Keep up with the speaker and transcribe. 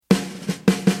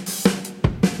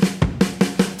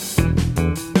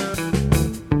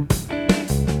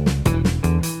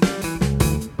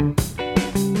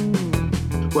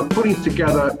putting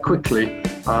together quickly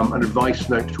an advice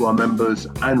note to our members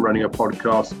and running a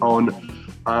podcast on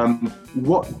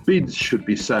what bids should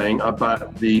be saying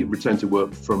about the return to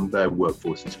work from their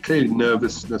workforce. It's clearly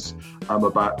nervousness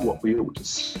about what we ought to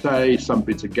say. Some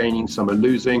bids are gaining, some are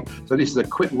losing. So this is a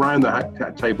quick round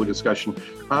the table discussion.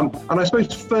 And I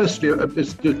suppose firstly,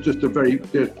 it's just a very,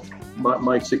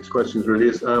 my 6 questions really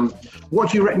is, what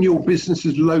do you reckon your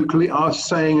businesses locally are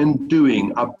saying and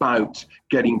doing about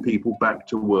getting people back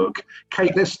to work?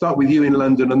 Kate, let's start with you in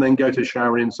London and then go to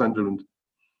Sharon in Sunderland.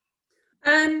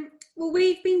 Well,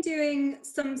 we've been doing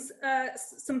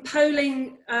some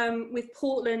polling with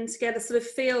Portland to get a sort of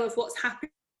feel of what's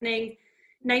happening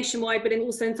nationwide, but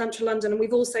also in central London. And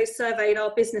we've also surveyed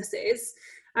our businesses.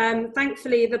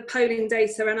 Thankfully, the polling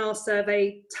data and our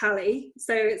survey tally.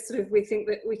 So it's sort of, we think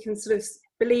that we can sort of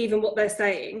believe in what they're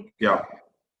saying. Yeah.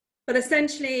 But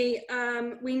essentially,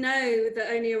 we know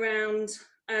that only around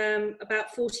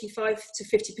about 45 to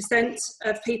 50%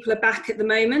 of people are back at the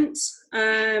moment.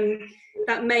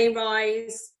 That may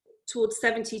rise towards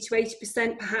 70 to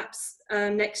 80% perhaps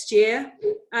next year.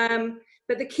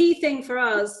 But the key thing for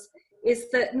us is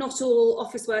that not all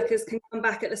office workers can come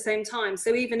back at the same time.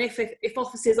 So even if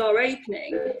offices are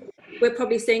opening, we're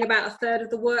probably seeing about a third of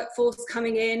the workforce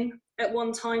coming in at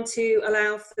one time to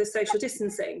allow for the social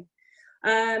distancing.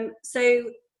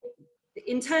 So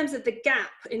in terms of the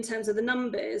gap, in terms of the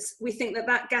numbers, we think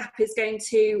that gap is going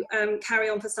to carry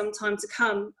on for some time to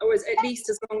come, or at least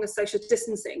as long as social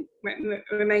distancing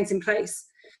remains in place.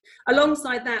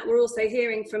 Alongside that, we're also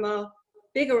hearing from our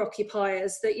bigger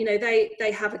occupiers that, you know,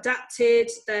 they have adapted,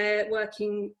 they're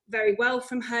working very well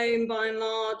from home by and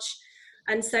large,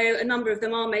 and so a number of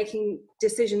them are making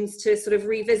decisions to sort of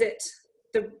revisit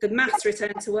the mass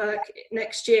return to work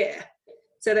next year.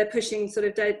 So they're pushing sort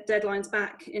of deadlines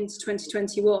back into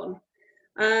 2021.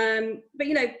 But,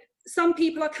 you know, some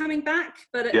people are coming back,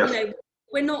 but, yes, you know,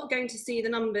 we're not going to see the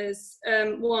numbers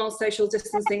while social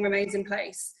distancing remains in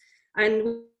place.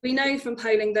 And we know from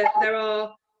polling that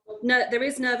there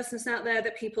is nervousness out there,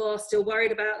 that people are still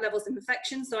worried about levels of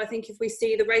infection. So I think if we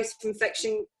see the rate of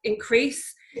infection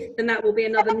increase, then that will be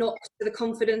another knock to the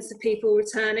confidence of people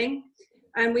returning.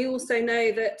 And we also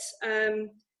know that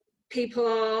people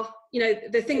are, you know,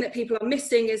 the thing that people are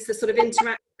missing is the sort of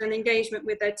interaction and engagement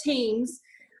with their teams.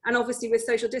 And obviously with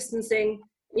social distancing,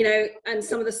 you know, and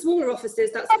some of the smaller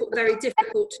offices, that's very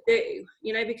difficult to do,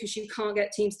 you know, because you can't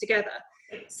get teams together.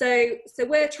 So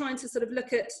we're trying to sort of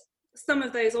look at some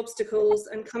of those obstacles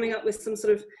and coming up with some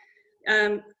sort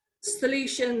of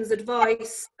solutions,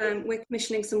 advice. We're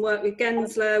commissioning some work with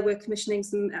Gensler, we're commissioning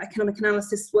some economic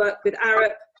analysis work with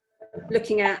Arup,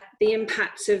 looking at the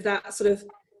impact of that sort of,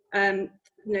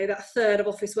 you know, that third of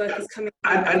office workers coming.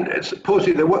 And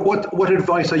pausing there, what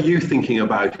advice are you thinking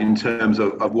about in terms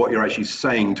of what you're actually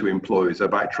saying to employers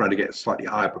about trying to get a slightly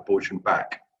higher proportion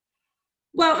back?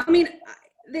 Well, I mean,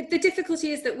 the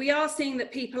difficulty is that we are seeing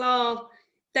that people are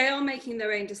making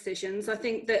their own decisions. I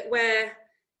think that where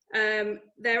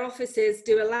their offices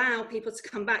do allow people to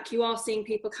come back, you are seeing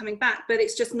people coming back, but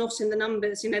it's just not in the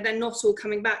numbers. You know, they're not all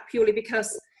coming back purely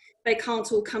because they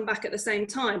can't all come back at the same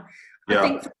time. Yeah. I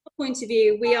think from our point of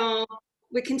view,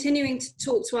 we're continuing to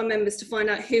talk to our members to find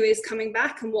out who is coming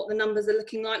back and what the numbers are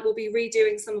looking like. We'll be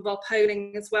redoing some of our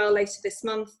polling as well later this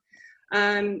month.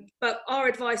 But our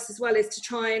advice as well is to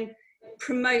try and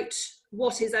promote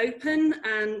what is open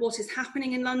and what is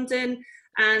happening in London.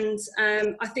 And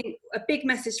I think a big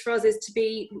message for us is to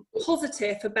be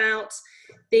positive about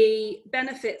the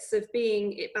benefits of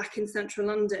being back in central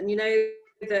London. You know,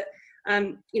 that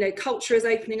you know, culture is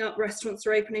opening up, restaurants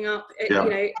are opening up, yeah. You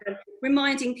know,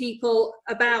 reminding people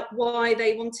about why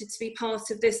they wanted to be part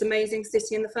of this amazing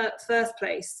city in the first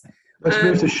place. Let's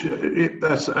move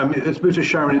to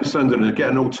Sharon in Sunderland and get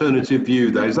an alternative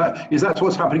view there. Is that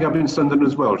what's happening up in Sunderland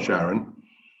as well, Sharon?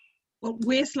 Well,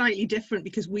 we're slightly different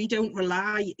because we don't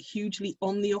rely hugely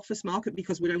on the office market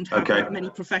because we don't have that many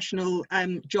professional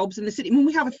jobs in the city. I mean,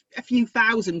 we have a few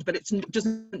thousand, but it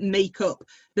doesn't make up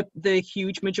the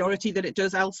huge majority that it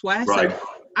does elsewhere. Right. So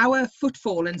our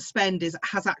footfall and spend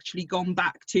has actually gone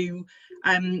back to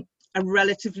a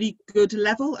relatively good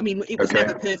level. I mean, it was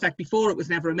never perfect before. It was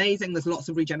never amazing. There's lots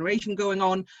of regeneration going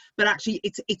on, but actually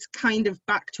it's kind of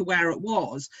back to where it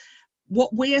was. What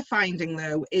we're finding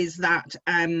though is that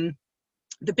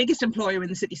the biggest employer in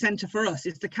the city centre for us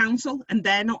is the council, and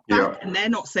they're not back, and they're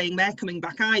not saying they're coming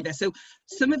back either. So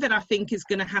some of it, I think, is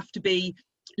going to have to be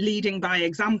leading by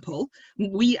example.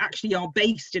 We actually are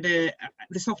based in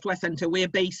the software centre. We're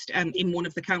based in one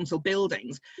of the council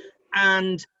buildings,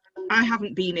 and I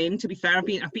haven't been in, to be fair. I've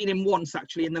been in once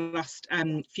actually in the last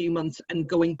few months, and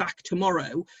going back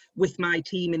tomorrow with my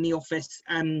team in the office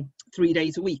 3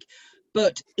 days a week.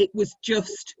 But it was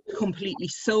just completely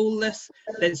soulless.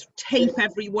 There's tape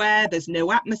everywhere. There's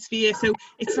no atmosphere. So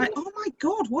it's like, oh my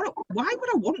God, why would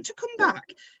I want to come back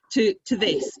to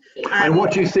this? And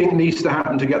what do you think needs to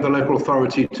happen to get the local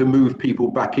authority to move people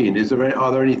back in?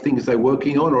 Are there any things they're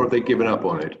working on, or have they given up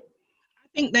on it?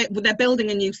 I think they're building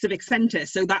a new civic centre,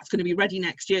 so that's going to be ready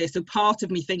next year. So part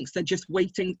of me thinks they're just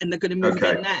waiting and they're going to move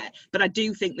in there. But I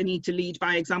do think they need to lead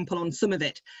by example on some of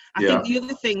it. I think the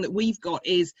other thing that we've got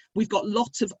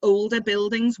lots of older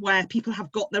buildings where people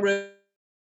have got their own,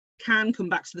 can come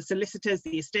back to the solicitors,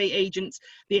 the estate agents,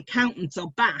 the accountants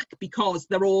are back because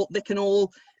they can all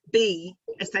be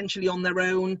essentially on their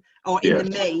own, or in the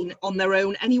main on their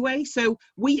own anyway. So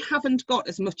we haven't got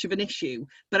as much of an issue,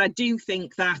 but I do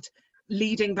think that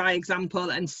leading by example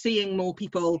and seeing more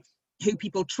people who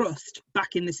people trust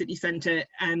back in the city centre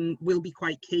will be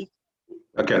quite key.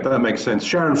 Okay, that makes sense.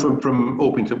 Sharon from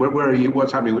Orpington, where are you?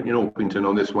 What's happening in Orpington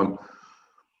on this one?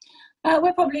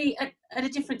 We're probably at a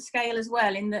different scale as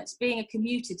well, in that being a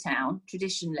commuter town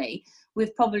traditionally,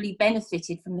 we've probably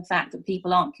benefited from the fact that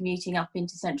people aren't commuting up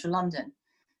into central London.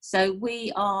 So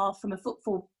we are, from a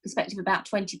footfall perspective, about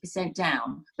 20%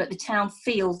 down, but the town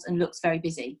feels and looks very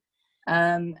busy.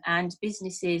 And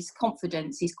businesses'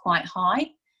 confidence is quite high.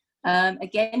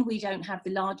 Again, we don't have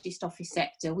the largest office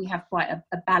sector. We have quite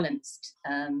a balanced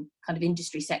kind of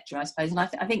industry sector, I suppose. And I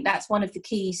think that's one of the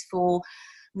keys for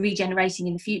regenerating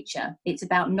in the future. It's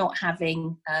about not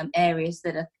having areas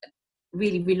that are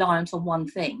really reliant on one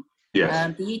thing.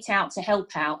 Yes. The Eat Out to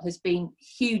Help Out has been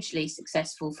hugely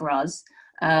successful for us.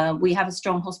 We have a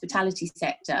strong hospitality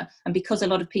sector, and because a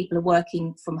lot of people are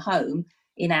working from home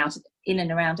in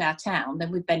and around our town,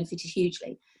 then we've benefited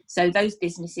hugely. So those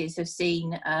businesses have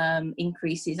seen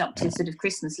increases up to sort of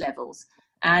Christmas levels.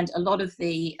 And a lot of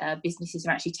the businesses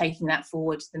are actually taking that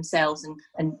forward themselves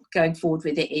and going forward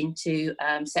with it into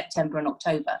September and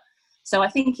October. So I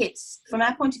think it's, from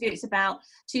our point of view, it's about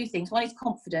two things. One is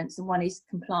confidence and one is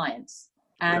compliance.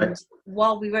 And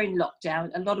while we were in lockdown,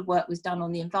 a lot of work was done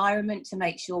on the environment to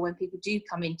make sure when people do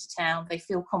come into town, they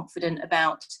feel confident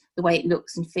about the way it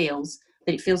looks and feels,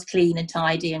 that it feels clean and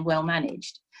tidy and well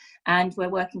managed. And we're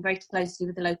working very closely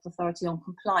with the local authority on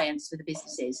compliance for the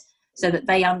businesses, so that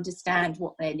they understand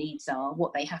what their needs are,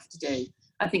 what they have to do.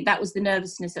 I think that was the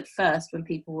nervousness at first when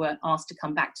people were asked to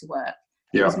come back to work.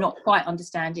 It was not quite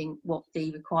understanding what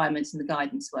the requirements and the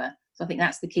guidance were. So I think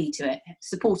that's the key to it,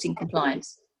 supporting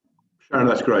compliance. Sharon,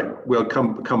 that's great. We'll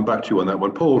come back to you on that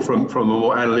one. Paul, from a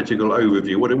more analytical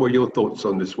overview, what are your thoughts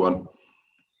on this one?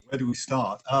 Where do we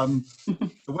start? The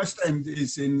West End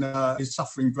is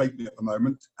suffering greatly at the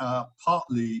moment,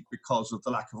 partly because of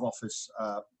the lack of office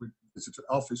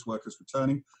workers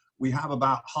returning. We have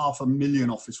about 500,000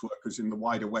 office workers in the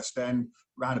wider West End.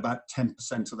 Around about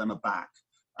 10% of them are back.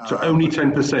 So only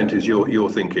 10% is your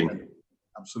thinking?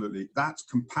 Absolutely. That's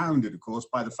compounded, of course,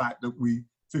 by the fact that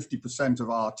 50% of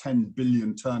our 10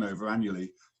 billion turnover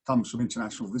annually comes from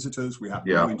international visitors. We have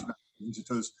no international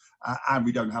visitors, and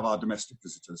we don't have our domestic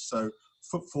visitors. So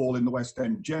footfall in the West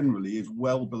End generally is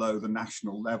well below the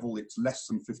national level. It's less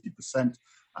than 50%,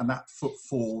 and that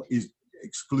footfall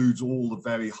excludes all the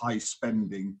very high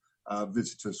spending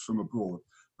visitors from abroad.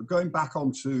 But going back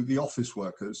onto the office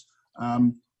workers,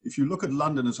 if you look at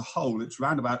London as a whole, it's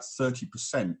around about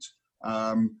 30%.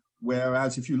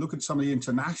 Whereas if you look at some of the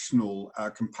international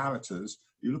comparators,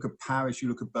 you look at Paris, you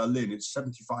look at Berlin, it's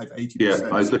 75, 80%. Yeah,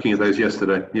 I was looking at those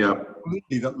yesterday. Yeah.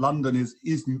 That London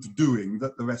isn't doing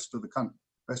that the rest of the country,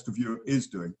 rest of Europe is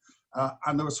doing.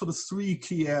 And there are sort of three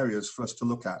key areas for us to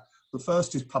look at. The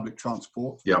first is public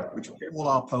transport, which all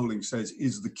our polling says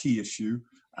is the key issue.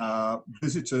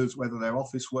 Visitors, whether they're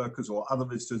office workers or other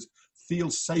visitors, feel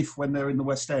safe when they're in the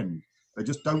West End. They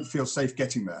just don't feel safe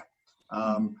getting there.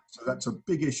 So that's a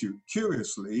big issue.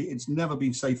 Curiously, it's never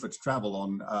been safer to travel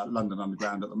on London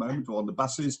Underground at the moment, or on the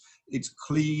buses. It's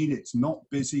clean, it's not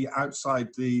busy. Outside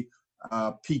the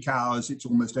peak hours, it's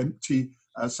almost empty.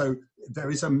 So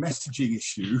there is a messaging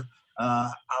issue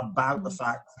about the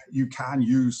fact that you can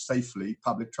use safely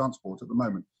public transport at the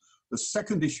moment. The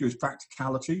second issue is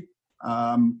practicality.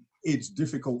 It's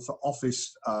difficult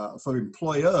for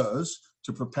employers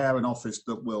to prepare an office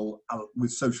that will,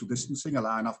 with social distancing,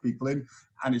 allow enough people in,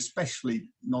 and especially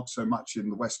not so much in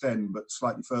the West End, but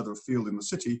slightly further afield in the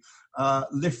city.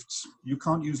 Lifts, you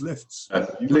can't use lifts.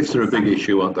 Lifts are a big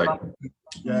issue, aren't they?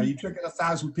 Yeah, you can get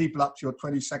 1,000 people up to your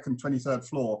 22nd, 23rd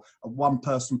floor of one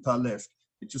person per lift.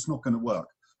 It's just not going to work.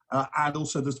 and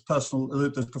also there's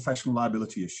professional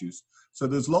liability issues. So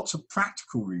there's lots of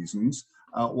practical reasons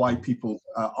why people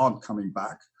aren't coming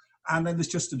back. And then there's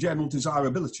just the general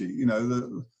desirability. You know,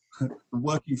 the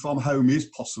working from home is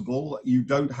possible. You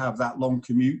don't have that long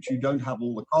commute. You don't have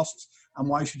all the costs. And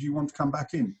why should you want to come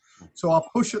back in? So our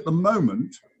push at the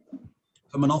moment,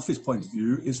 from an office point of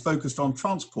view, is focused on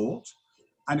transport,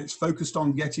 and it's focused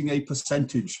on getting a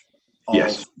percentage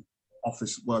of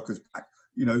office workers back.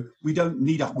 You know, we do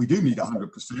need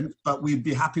 100%, but we'd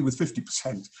be happy with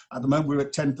 50%. At the moment, we're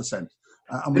at 10%.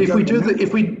 If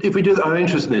we do that, I'm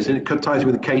interested in this, and it ties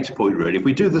with Kate's point really. If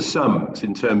we do the sums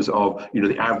in terms of, you know,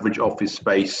 the average office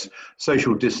space,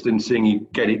 social distancing, you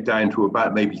get it down to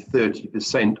about maybe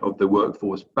 30% of the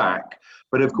workforce back.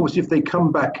 But of course, if they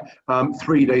come back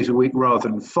 3 days a week rather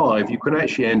than 5, you can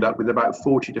actually end up with about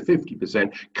 40 to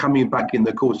 50% coming back in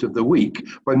the course of the week,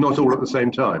 but not all at the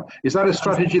same time. Is that a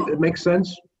strategy that makes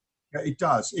sense? Yeah, it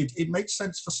does. It makes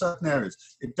sense for certain areas.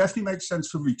 It definitely makes sense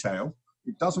for retail.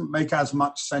 It doesn't make as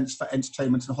much sense for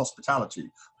entertainment and hospitality,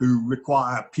 who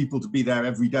require people to be there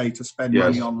every day to spend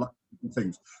money on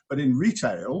things. But in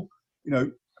retail, you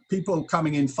know, people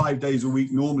coming in 5 days a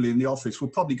week normally in the office will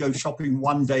probably go shopping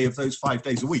 1 day of those 5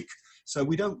 days a week. So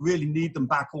we don't really need them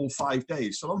back all 5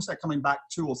 days. So long as they're coming back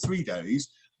 2 or 3 days,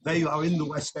 they are in the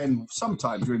West End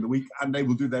sometime during the week and they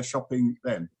will do their shopping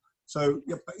then. So,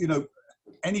 you know,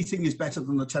 anything is better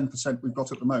than the 10% we've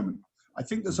got at the moment. I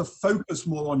think there's a focus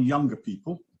more on younger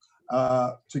people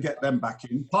to get them back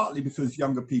in, partly because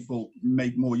younger people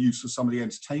make more use of some of the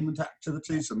entertainment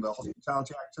activities and the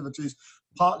hospitality activities,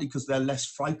 partly because they're less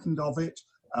frightened of it,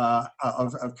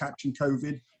 of catching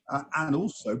COVID, and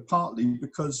also partly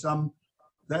because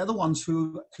they're the ones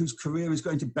whose career is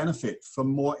going to benefit from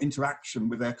more interaction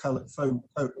with their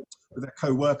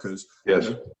co-workers. Yes.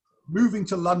 You know, moving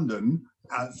to London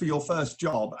for your first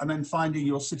job and then finding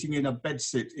you're sitting in a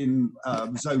bedsit in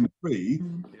zone 3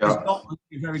 is not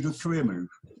a very good career move.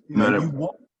 You know, you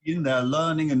want to be in there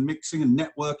learning and mixing and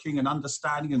networking and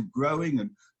understanding and growing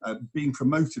and being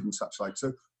promoted and such like.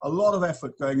 So a lot of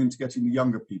effort going into getting the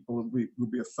younger people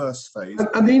would be a first phase.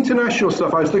 And the international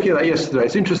stuff, I was looking at that yesterday.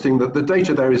 It's interesting that the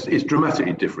data there is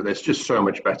dramatically different. It's just so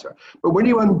much better. But when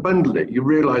you unbundle it, you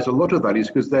realize a lot of that is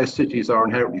because their cities are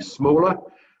inherently smaller.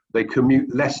 They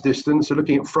commute less distance. So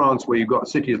looking at France, where you've got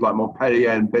cities like Montpellier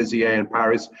and Béziers and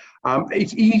Paris,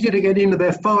 it's easier to get in.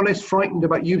 They're far less frightened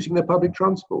about using the public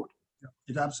transport. Yeah,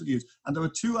 it absolutely is. And there are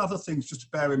 2 other things just to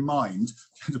bear in mind,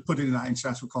 to put it in that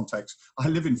international context. I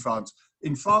live in France.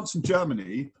 In France and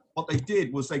Germany, what they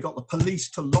did was they got the police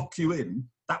to lock you in.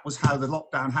 That was how the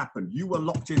lockdown happened. You were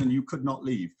locked in and you could not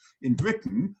leave. In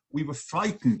Britain, we were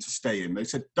frightened to stay in. They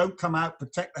said, don't come out,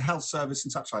 protect the health service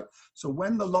and such like. So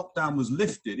when the lockdown was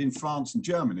lifted in France and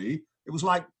Germany, it was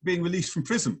like being released from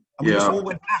prison. And we just all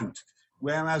went out.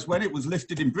 Whereas when it was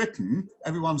lifted in Britain,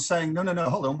 everyone's saying, no,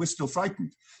 hold on, we're still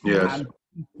frightened. Yes. And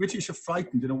the British are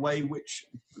frightened in a way which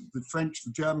the French,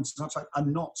 the Germans and such like are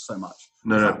not so much.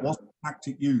 That wasn't the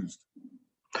tactic used.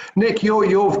 Nick, your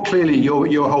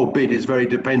whole bid is very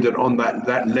dependent on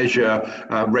that leisure,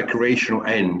 recreational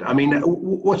end. I mean,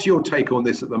 what's your take on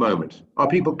this at the moment? Are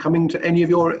people coming to any of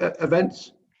your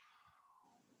events?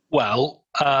 Well,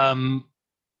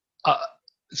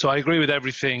 so I agree with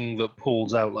everything that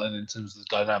Paul's outlined in terms of the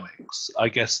dynamics. I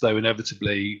guess, though,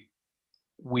 inevitably,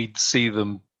 we'd see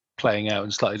them playing out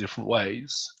in slightly different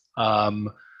ways.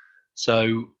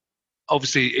 So,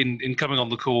 obviously, in coming on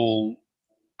the call,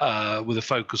 with a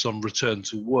focus on return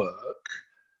to work,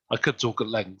 I could talk at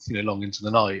length, long into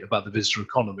the night about the visitor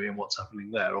economy and what's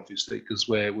happening there, obviously, because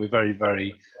we're very,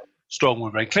 very strong. We're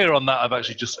very clear on that. I've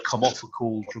actually just come off a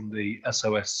call from the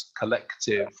SOS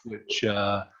Collective, which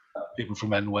people from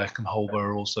NWEC and Holber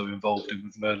are also involved in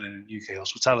with Merlin and UK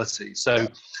hospitality. So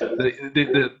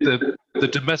the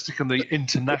domestic and the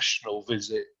international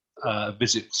visit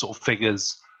sort of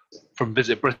figures from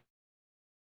Visit Britain,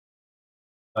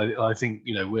 I think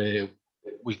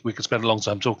we could spend a long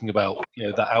time talking about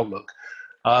that outlook.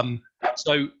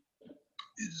 So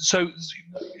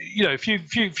a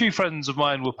few friends of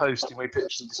mine were posting my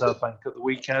pictures of the South Bank at the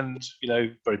weekend.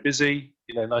 Very busy.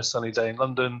 Nice sunny day in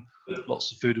London.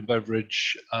 Lots of food and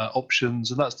beverage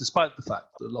options, and that's despite the fact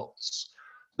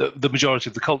that the majority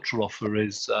of the cultural offer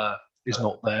is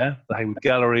not there. The Hayward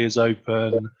Gallery is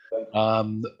open,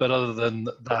 but other than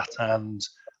that and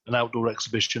an outdoor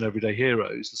exhibition, Everyday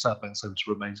Heroes, the South Bank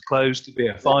Centre remains closed. The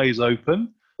BFI is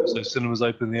open, so cinema's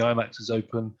open, the IMAX is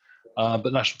open,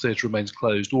 but National Theatre remains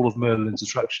closed. All of Merlin's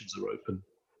attractions are open.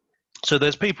 So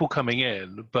there's people coming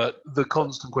in, but the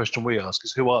constant question we ask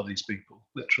is, who are these people?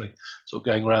 Literally, sort of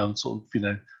going around,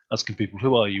 asking people,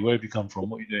 who are you? Where have you come from?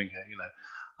 What are you doing here?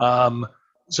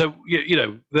 So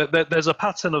there's a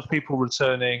pattern of people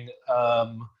returning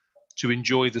to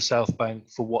enjoy the South Bank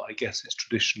for what I guess it's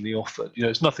traditionally offered.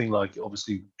 It's nothing like it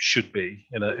obviously should be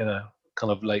in a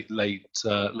kind of late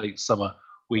summer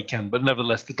weekend, but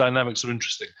nevertheless the dynamics are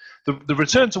interesting. The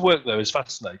return to work though is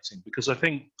fascinating, because I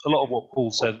think a lot of what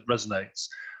Paul said resonates.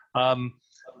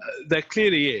 There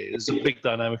clearly is a big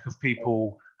dynamic of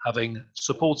people having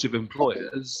supportive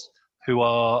employers who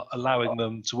are allowing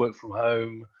them to work from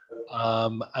home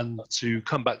and to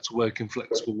come back to work in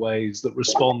flexible ways that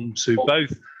respond to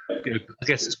both, I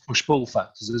guess it's push-pull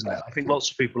factors, isn't it? I think lots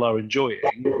of people are enjoying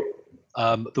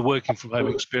the working from home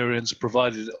experience,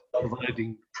 provided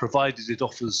it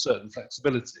offers certain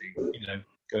flexibility.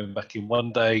 Going back in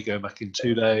one day, going back in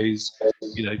 2 days.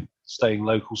 Staying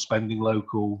local, spending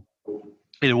local.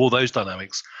 All those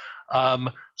dynamics.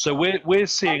 So we're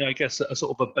seeing, I guess, a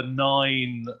sort of a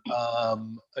benign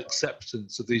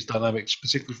acceptance of these dynamics,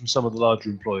 particularly from some of the larger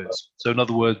employers. So in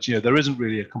other words, there isn't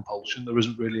really a compulsion, there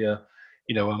isn't really a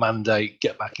mandate,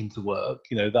 get back into work.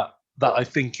 That I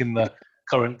think in the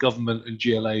current government and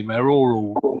GLA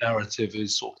mayoral narrative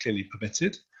is sort of clearly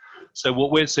permitted. So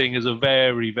what we're seeing is a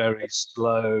very, very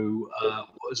slow,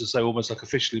 as I say, almost like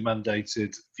officially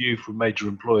mandated view from major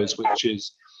employers, which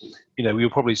is, we'll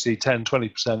probably see 10,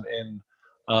 20%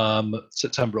 in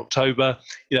September, October.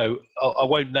 I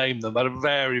won't name them, but I had a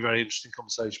very, very interesting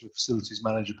conversation with a facilities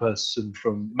manager person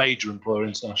from major employer,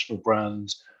 international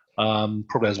brand,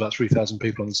 probably has about 3,000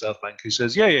 people on the South Bank, who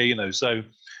says,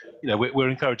 we're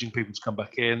encouraging people to come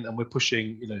back in, and we're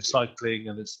pushing, cycling,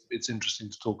 and it's interesting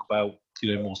to talk about,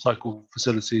 more cycle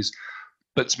facilities.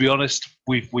 But to be honest,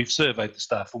 we've surveyed the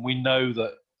staff, and we know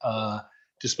that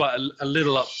despite a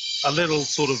little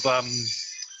sort of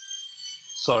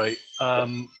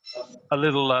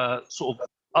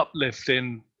uplift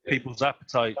in people's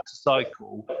appetite to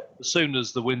cycle, as soon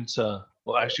as the winter,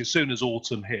 well, actually, as soon as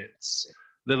autumn hits,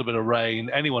 a little bit of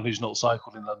rain, anyone who's not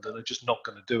cycled in London are just not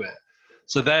going to do it.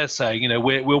 So they're saying,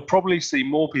 we'll probably see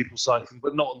more people cycling,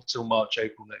 but not until March,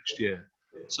 April next year.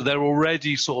 So they're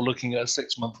already sort of looking at a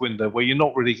 6-month window where you're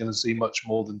not really going to see much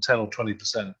more than 10 or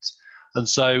 20%. And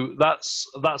so that's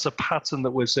a pattern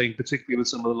that we're seeing, particularly with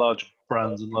some of the larger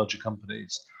brands and larger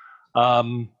companies.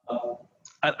 And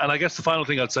I guess the final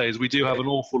thing I'd say is we do have an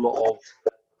awful lot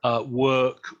of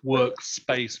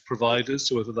workspace providers.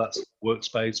 So whether that's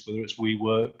Workspace, whether it's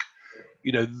WeWork,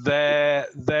 their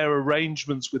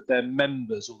arrangements with their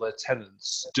members or their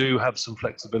tenants do have some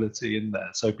flexibility in there.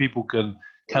 So people can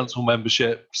cancel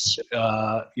memberships,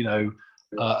 at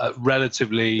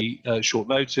relatively short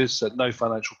notice, at no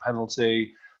financial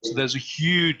penalty. So there's a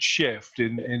huge shift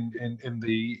in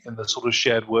the sort of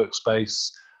shared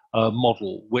workspace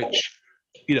model, which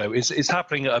is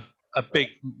happening at a big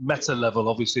meta level,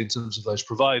 obviously, in terms of those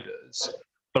providers.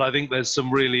 But I think there's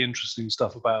some really interesting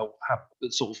stuff about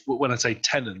sort of, when I say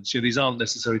tenants, these aren't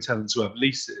necessarily tenants who have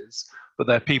leases, but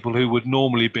they're people who would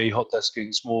normally be hot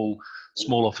desking, small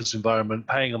office environment,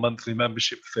 paying a monthly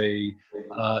membership fee.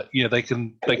 They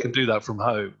can do that from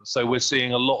home. So we're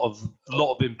seeing a lot of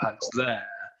impacts there.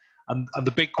 And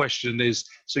the big question is,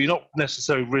 so you're not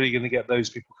necessarily really going to get those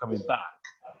people coming back.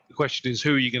 The question is,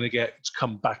 who are you going to get to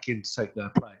come back in to take their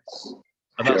place?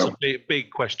 And that's a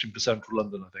big question for Central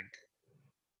London, I think.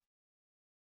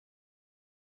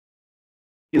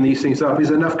 These things up,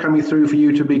 is enough coming through for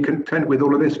you to be content with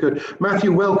all of this? Good.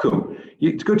 Matthew, welcome.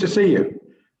 It's good to see you.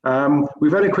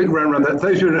 We've had a quick run around that.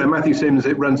 Those who don't know, Matthew Sims,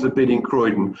 it runs the bid in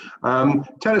Croydon.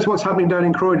 Tell us what's happening down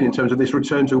in Croydon in terms of this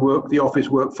return to work, the office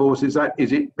workforce. Is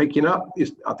it picking up?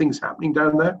 Are things happening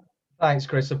down there? Thanks,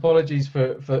 Chris. Apologies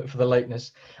for the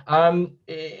lateness.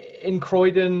 In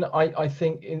Croydon, I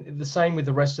think the same with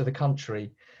the rest of the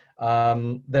country.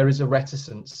 There is a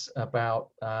reticence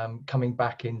about coming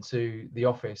back into the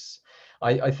office.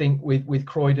 I think with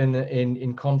Croydon,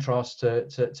 in contrast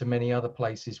to many other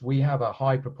places, we have a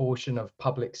high proportion of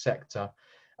public sector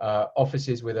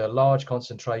offices with a large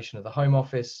concentration of the Home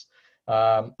Office,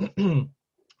 HMRC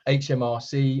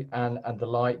and the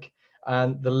like,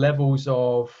 and the levels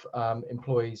of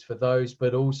employees for those,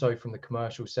 but also from the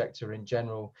commercial sector in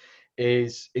general,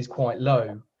 is quite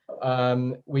low.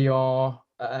 We are,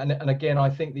 and again,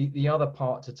 I think the other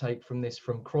part to take from this,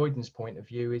 from Croydon's point of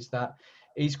view, is that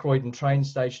East Croydon train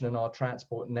station and our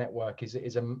transport network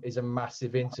is a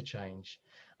massive interchange.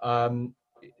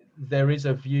 There is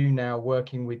a view now,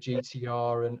 working with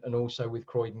GTR and also with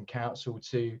Croydon Council,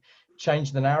 to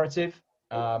change the narrative,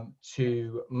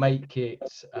 to make it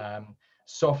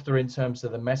softer in terms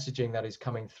of the messaging that is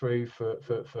coming through for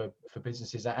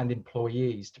businesses and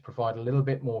employees, to provide a little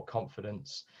bit more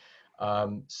confidence,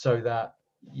 so that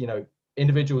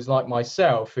individuals like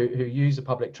myself who use a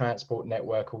public transport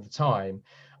network all the time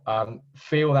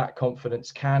feel that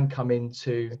confidence can come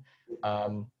into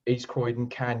East Croydon,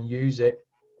 can use it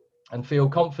and feel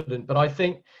confident. But I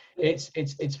think it's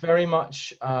very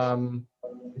much working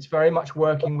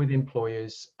with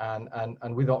employers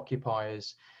and with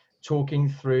occupiers, talking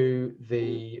through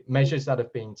the measures that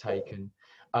have been taken,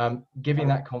 giving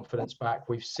that confidence back.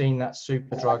 We've seen that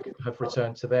Superdrug have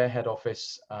returned to their head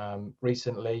office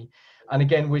recently. And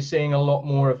again, we're seeing a lot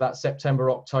more of that September,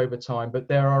 October time, but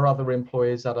there are other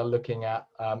employers that are looking at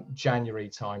January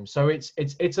time. So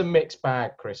it's a mixed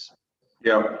bag, Chris.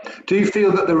 Yeah. Do you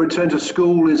feel that the return to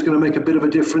school is going to make a bit of a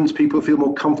difference? People feel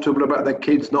more comfortable about their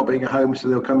kids not being at home, so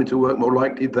they'll come into work more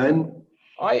likely then?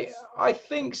 I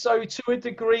think so to a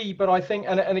degree, but I think,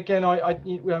 and again, I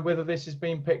whether this is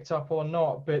being picked up or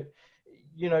not, but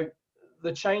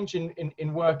the change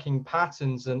in working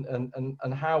patterns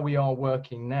and how we are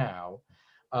working now,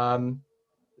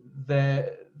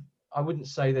 there, I wouldn't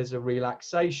say there's a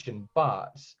relaxation,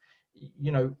 but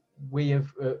we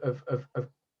have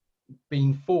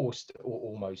been forced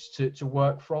almost to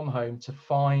work from home, to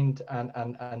find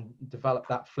and develop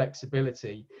that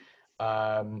flexibility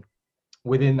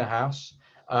within the house,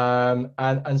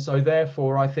 and so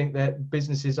therefore I think that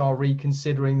businesses are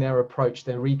reconsidering their approach.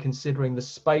 They're reconsidering the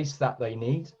space that they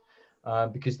need,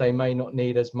 because they may not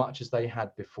need as much as they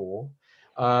had before.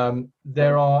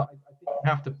 There are, I think you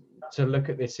have to look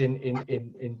at this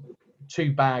in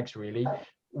two bags really.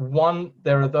 One,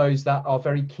 there are those that are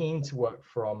very keen to work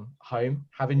from home,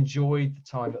 have enjoyed the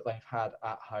time that they've had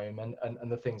at home and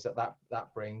the things that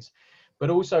brings,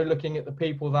 but also looking at the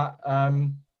people that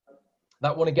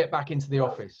want to get back into the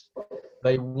office.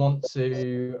 They want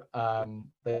to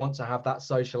have that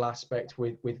social aspect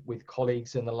with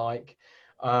colleagues and the like,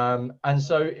 and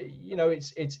so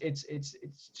it's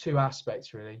two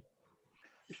aspects really.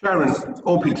 Sharon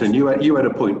Orpington, you had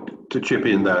a point to chip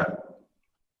in there.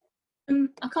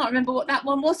 I can't remember what that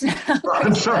one was now.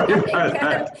 I'm sorry.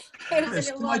 It was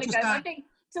a little while ago. I think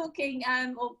talking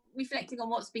or reflecting on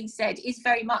what's been said is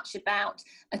very much about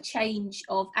a change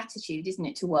of attitude, isn't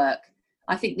it, to work?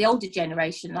 I think the older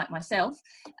generation, like myself,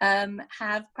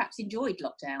 have perhaps enjoyed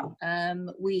lockdown.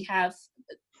 We have,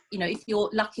 if you're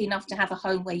lucky enough to have a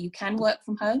home where you can work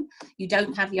from home, you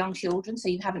don't have young children, so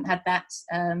you haven't had that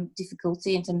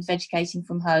difficulty in terms of educating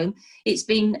from home. It's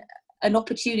been an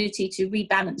opportunity to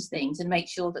rebalance things and make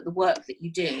sure that the work that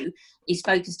you do is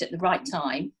focused at the right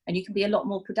time and you can be a lot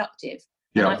more productive.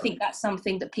 Yeah. And I think that's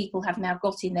something that people have now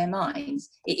got in their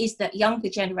minds. It is that younger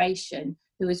generation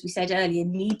who, as we said earlier,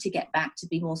 need to get back to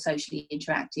be more socially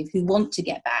interactive, who want to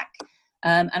get back.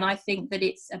 And I think that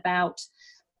it's about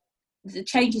the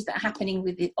changes that are happening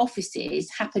with the offices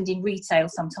happened in retail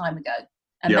some time ago.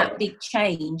 And that big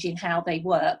change in how they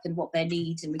work and what their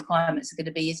needs and requirements are going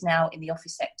to be is now in the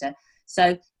office sector.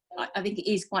 So I think it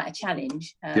is quite a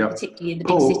challenge, particularly in the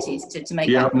big cities, to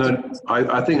make that.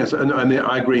 I think that's, and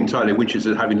I agree entirely, which is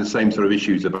having the same sort of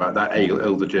issues about that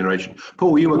elder generation.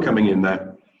 Paul, you were coming in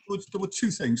there. There were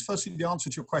two things. Firstly, the answer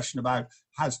to your question about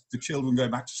has the children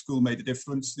going back to school made a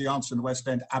difference? The answer in the West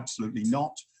End, absolutely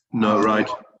not. No, right.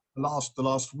 The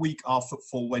last week, our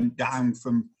footfall went down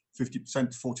from 50%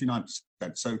 to 49%.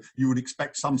 So you would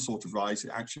expect some sort of rise.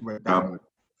 It actually went down.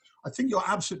 I think you're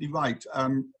absolutely right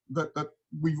that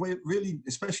we really,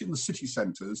 especially in the city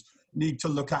centres, need to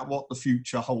look at what the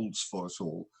future holds for us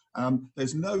all.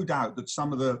 There's no doubt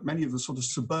that many of the sort of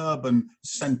suburban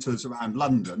centres around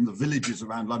London, the villages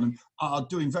around London, are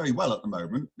doing very well at the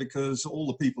moment because all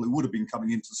the people who would have been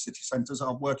coming into the city centres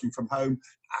are working from home,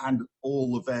 and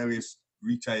all the various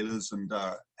retailers and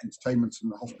entertainment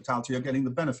and hospitality are getting the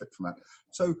benefit from that.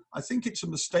 So I think it's a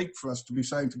mistake for us to be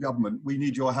saying to government, we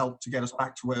need your help to get us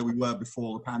back to where we were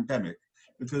before the pandemic,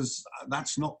 because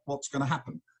that's not what's going to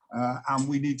happen. And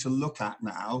we need to look at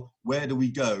now, where do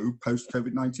we go post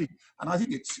COVID-19? And I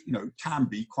think it's, can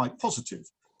be quite positive.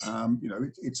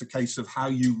 It's a case of how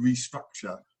you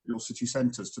restructure your city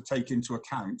centres to take into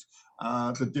account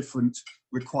the different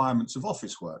requirements of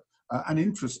office work. And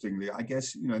interestingly, I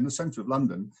guess, in the centre of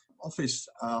London, office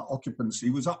occupancy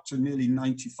was up to nearly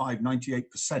 95,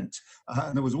 98%.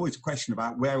 And there was always a question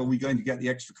about where are we going to get the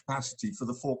extra capacity for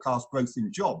the forecast growth in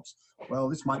jobs? Well,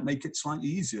 this might make it slightly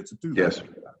easier to do that. Yes.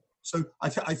 So I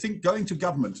think going to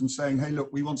government and saying, hey, look,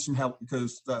 we want some help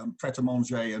because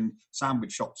pret-a-manger and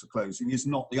sandwich shops are closing is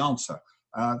not the answer.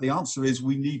 The answer is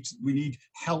we need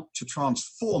help to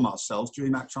transform ourselves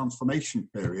during that transformation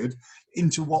period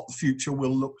into what the future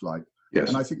will look like. Yes.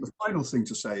 And I think the final thing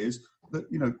to say is that,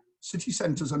 city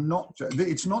centres are not,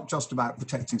 it's not just about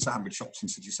protecting sandwich shops in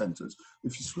city centres.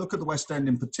 If you look at the West End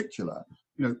in particular,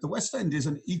 you know, the West End is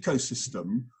an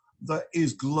ecosystem that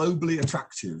is globally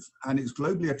attractive, and it's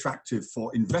globally attractive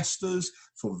for investors,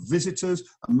 for visitors,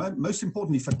 and most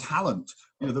importantly for talent.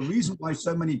 You know, the reason why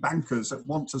so many bankers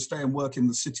want to stay and work in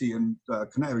the city and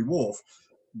Canary Wharf,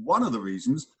 one of the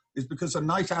reasons is because a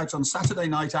night out on Saturday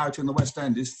night out in the West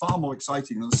End is far more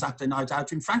exciting than a Saturday night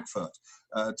out in Frankfurt,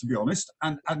 to be honest.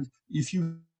 And if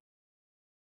you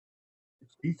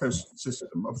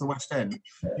ecosystem of the West End,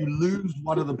 you lose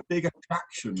one of the big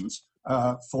attractions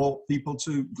for people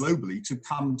to globally to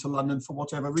come to London for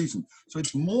whatever reason. So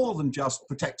it's more than just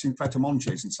protecting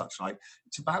pret-a-manchers and such like.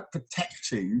 It's about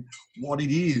protecting what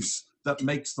it is that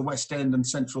makes the West End and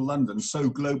central London so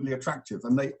globally attractive,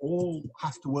 and they all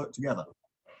have to work together.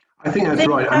 I think that's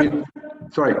right. I mean,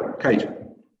 sorry, Kate.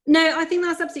 No, I think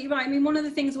that's absolutely right. I mean, one of the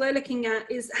things we're looking at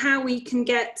is how we can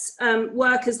get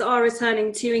workers that are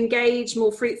returning to engage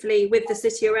more fruitfully with the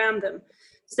city around them.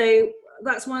 So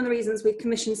that's one of the reasons we've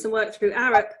commissioned some work through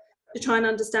ARUP to try and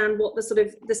understand what the sort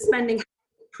of the spending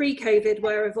pre-COVID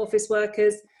were of office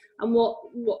workers and what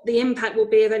the impact will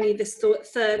be of any of this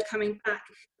third coming back.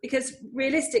 Because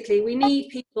realistically, we need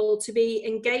people to be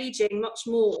engaging much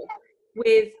more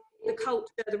with the culture,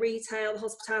 the retail, the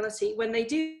hospitality when they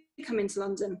do come into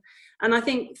London. And I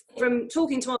think from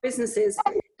talking to our businesses,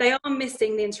 they are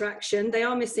missing the interaction, they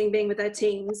are missing being with their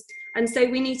teams. And so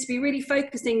we need to be really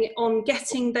focusing on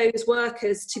getting those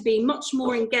workers to be much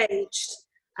more engaged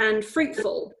and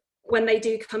fruitful when they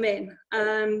do come in.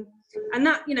 And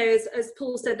that, you know, as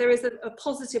Paul said, there is a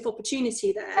positive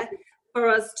opportunity there for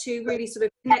us to really sort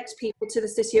of connect people to the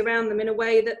city around them in a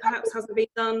way that perhaps hasn't been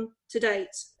done to date.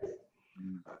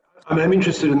 I mean, I'm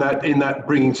interested in that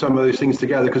bringing some of those things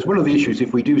together, because one of the issues,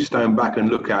 if we do stand back and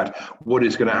look at what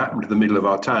is going to happen to the middle of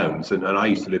our towns, and I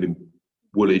used to live in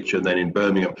Woolwich and then in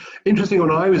Birmingham. Interesting, when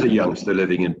I was a youngster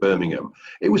living in Birmingham,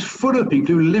 it was full of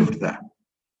people who lived there.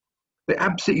 They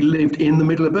absolutely lived in the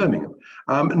middle of Birmingham.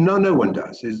 No one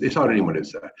does. It's hardly anyone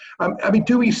lives there. I mean,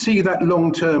 do we see that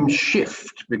long-term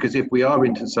shift? Because if we are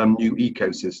into some new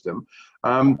ecosystem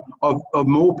of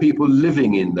more people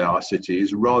living in our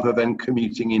cities rather than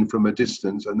commuting in from a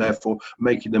distance, and therefore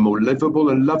making them more livable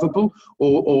and lovable,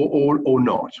 or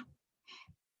not?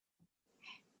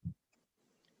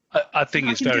 I think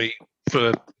it's very,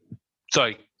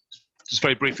 just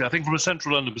very briefly, I think from a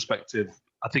central London perspective,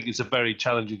 I think it's a very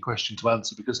challenging question to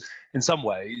answer, because in some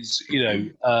ways, you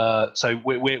know, so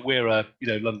we're a, you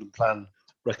know, London Plan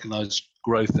recognised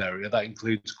growth area. That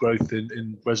includes growth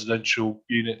in residential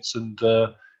units and,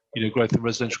 you know, growth in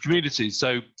residential communities.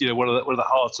 So, you know, one of the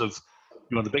heart of,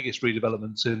 you know, the biggest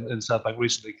redevelopments in South Bank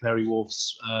recently, Canary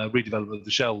Wharf's redevelopment of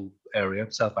the Shell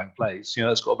area, South Bank Place. You know,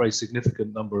 that's got a very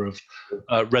significant number of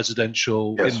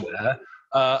residential in there.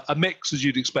 A mix, as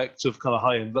you'd expect, of kind of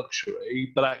high-end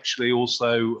luxury, but actually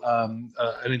also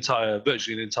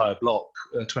virtually an entire block,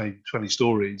 20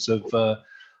 stories of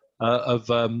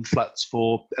flats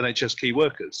for NHS key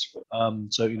workers.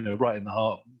 So, you know, right in the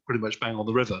heart, pretty much bang on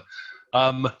the river.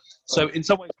 So in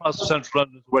some ways, parts of central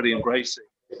London is already embracing,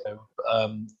 you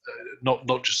know,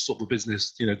 not just sort of the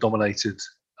business, you know, dominated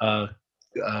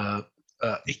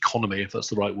economy, if that's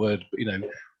the right word, but, you know,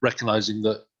 recognising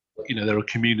that, you know, there are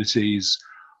communities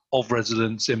of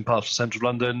residents in parts of central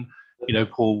London. You know,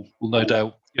 Paul will no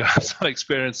doubt, you know, have some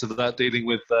experience of that, dealing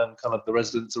with kind of the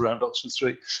residents around Oxford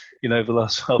Street, you know, over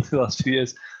the last few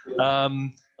years.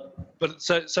 But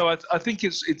so I think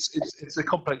it's a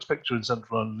complex picture in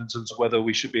central London in terms of whether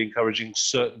we should be encouraging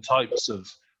certain types of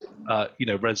you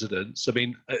know, residents. I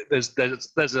mean, there's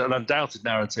an undoubted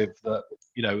narrative that,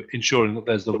 you know, ensuring that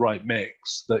there's the right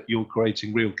mix, that you're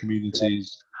creating real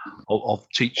communities of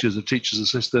teachers, of teachers'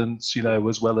 assistants, you know,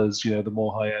 as well as, you know, the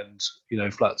more high-end, you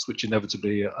know, flats, which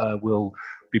inevitably will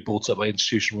be bought up by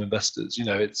institutional investors. You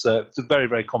know, it's a very,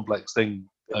 very complex thing,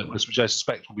 Chris, which I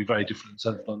suspect will be very different in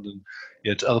central London,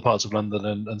 you know, to other parts of London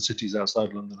and cities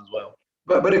outside London as well.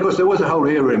 But of course, there was a whole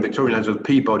era in Victorian times of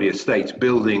Peabody estates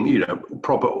building, you know,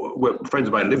 proper, friends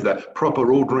of mine live there,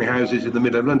 proper ordinary houses in the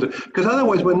middle of London. Because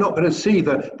otherwise, we're not going to see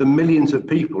the millions of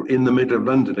people in the middle of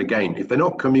London again. If they're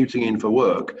not commuting in for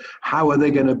work, how are they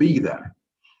going to be there?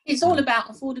 It's all about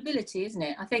affordability, isn't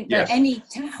it? I think that any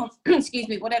town, excuse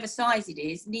me, whatever size it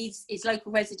is, needs its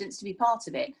local residents to be part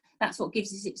of it. That's what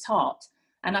gives it its heart.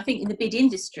 And I think in the bid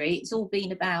industry, it's all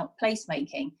been about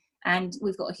placemaking. And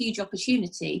we've got a huge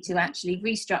opportunity to actually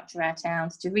restructure our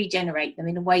towns, to regenerate them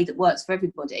in a way that works for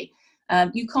everybody.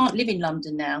 You can't live in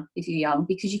London now if you're young,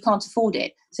 because you can't afford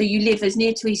it. So you live as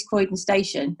near to East Croydon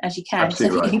Station as you can, so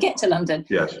that you can get to London.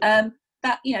 Yes.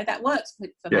 that, you know, that works for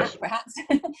yes. Matt, perhaps.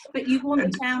 But you want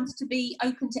the towns to be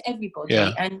open to everybody,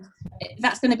 yeah. and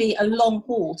that's going to be a long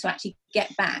haul to actually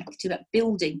get back to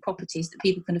building properties that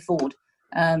people can afford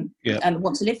and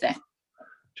want to live there.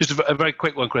 Just a very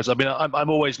quick one, Chris. I mean, I'm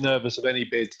always nervous of any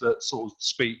bid that sort of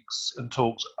speaks and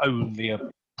talks only a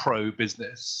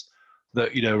pro-business,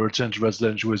 that, you know, return to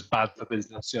residential is bad for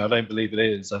business. You know, I don't believe it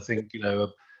is. I think, you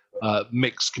know,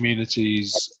 mixed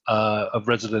communities of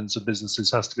residents and businesses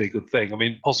has to be a good thing. I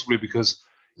mean, possibly because,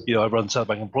 you know, I run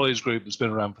Southbank Employees Group that's been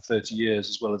around for 30 years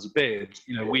as well as a bid.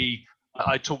 You know,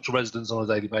 I talk to residents on a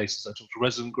daily basis. I talk to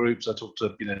resident groups. I talk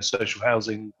to, you know, social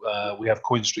housing. We have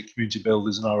Coin Street community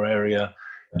builders in our area.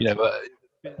 You know,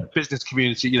 business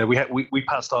community. You know, we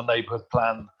passed our neighbourhood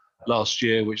plan last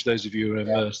year, which those of you who are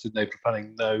immersed in neighbourhood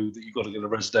planning know that you've got to get a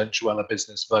residential and a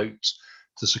business vote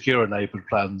to secure a neighbourhood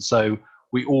plan. So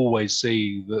we always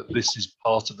see that this is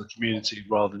part of the community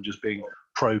rather than just being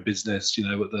pro-business, you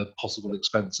know, at the possible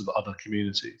expense of other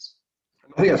communities.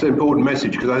 I think that's an important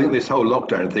message, because I think this whole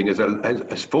lockdown thing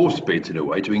has forced bids in a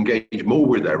way to engage more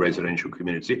with their residential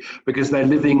community, because they're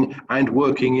living and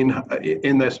working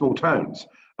in their small towns,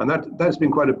 and that's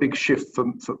been quite a big shift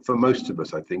for most of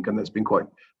us, I think, and that's been quite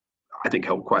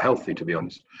healthy, to be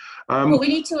honest. What we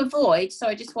need to avoid,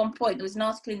 sorry, just one point, there was an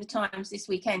article in the Times this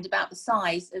weekend about the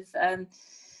size of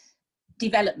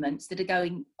developments that are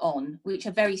going on, which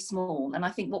are very small, and I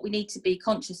think what we need to be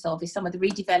conscious of is some of the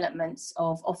redevelopments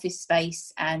of office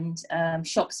space and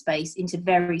shop space into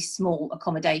very small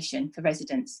accommodation for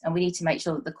residents, and we need to make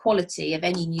sure that the quality of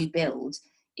any new build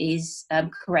is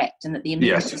correct, and that the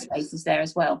amenity space is there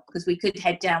as well, because we could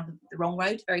head down the wrong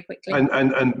road very quickly. And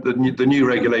the new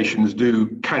regulations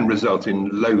can result in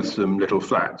loathsome little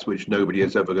flats which nobody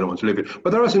is ever going to want to live in.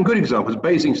 But there are some good examples.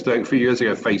 Basingstoke a few years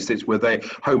ago faced this, where their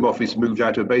Home Office moved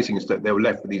out of Basingstoke. They were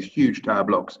left with these huge tower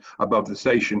blocks above the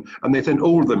station, and they turned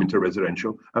all of them into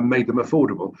residential and made them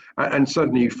affordable. And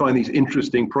suddenly you find these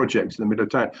interesting projects in the middle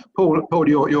of town. Paul,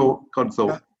 your kind of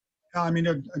thought? I mean,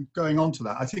 going on to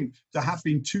that, I think there have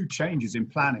been two changes in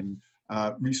planning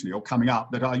recently, or coming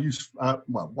up, that are useful.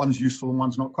 Well, one's useful and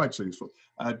one's not quite so useful.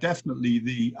 Definitely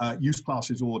the use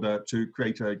classes order to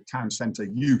create a town centre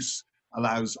use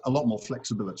allows a lot more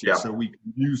flexibility. Yeah. So we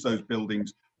can use those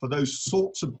buildings for those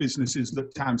sorts of businesses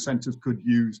that town centres could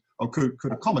use or could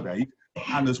accommodate,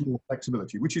 and there's more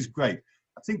flexibility, which is great.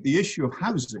 I think the issue of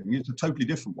housing is a totally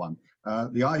different one.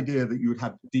 The idea that you would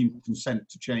have deemed consent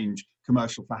to change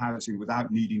commercial for housing without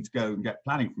needing to go and get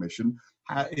planning permission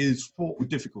is fraught with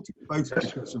difficulty, both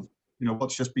because of, you know,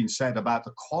 what's just been said about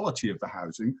the quality of the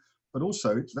housing, but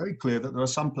also it's very clear that there are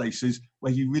some places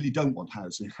where you really don't want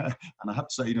housing. And I have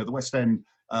to say, you know, the West End,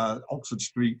 Oxford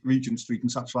Street, Regent Street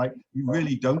and such like, you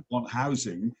really don't want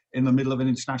housing in the middle of an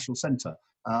international centre.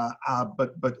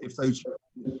 But if those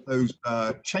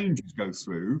changes go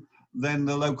through, then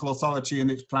the local authority and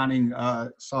its planning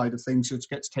side of things just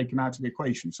gets taken out of the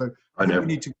equation. So I think we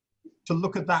need to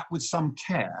look at that with some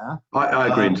care. I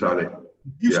agree entirely.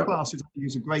 Use classes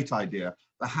is a great idea.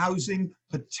 The housing,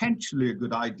 potentially a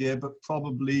good idea, but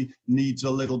probably needs a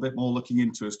little bit more looking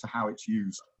into as to how it's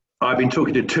used. I've been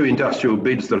talking to two industrial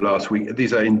bids the last week.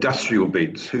 These are industrial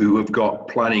bids who have got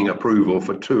planning approval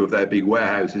for two of their big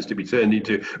warehouses to be turned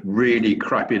into really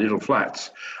crappy little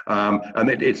flats. And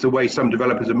it's the way some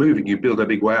developers are moving. You build a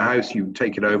big warehouse, you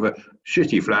take it over,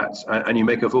 shitty flats, and you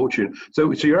make a fortune.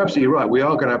 So you're absolutely right. We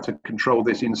are going to have to control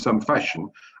this in some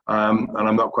fashion. And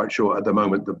I'm not quite sure at the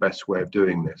moment the best way of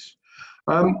doing this.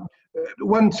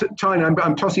 One time,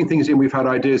 I'm tossing things in we've had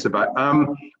ideas about.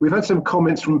 We've had some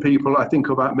comments from people, I think,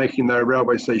 about making their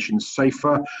railway stations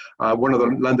safer. One of the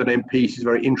London MPs is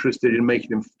very interested in making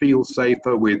them feel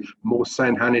safer with more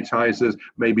hand sanitizers,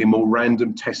 maybe more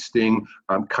random testing,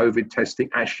 COVID testing,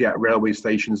 actually at railway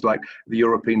stations like the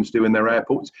Europeans do in their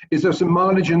airports. Is there some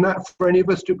mileage in that for any of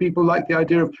us? Do people like the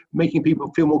idea of making people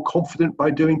feel more confident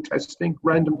by doing testing,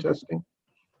 random testing?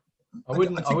 I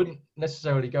wouldn't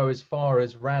necessarily go as far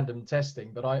as random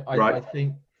testing, but I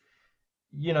think,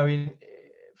 you know,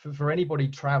 for anybody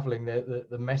traveling,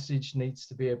 the message needs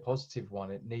to be a positive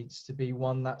one. It needs to be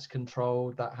one that's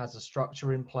controlled, that has a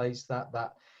structure in place, that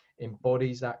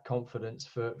embodies that confidence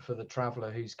for the traveller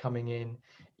who's coming in.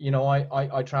 You know,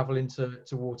 I travel into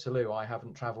Waterloo. I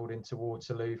haven't travelled into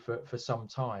Waterloo for some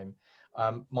time.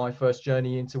 My first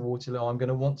journey into Waterloo, I'm going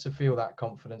to want to feel that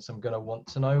confidence. I'm going to want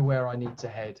to know where I need to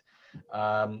head,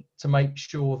 to make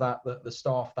sure that the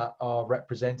staff that are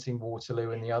representing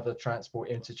Waterloo and the other transport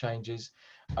interchanges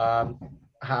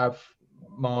have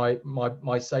my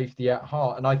safety at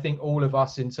heart. And I think all of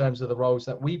us, in terms of the roles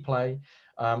that we play,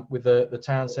 with the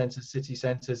town centres, city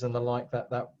centres and the like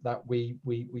that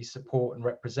we support and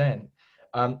represent.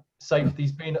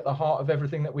 Safety's been at the heart of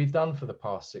everything that we've done for the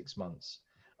past 6 months.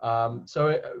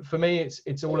 For me,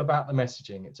 it's all about the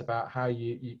messaging. It's about how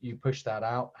you push that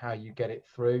out, how you get it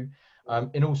through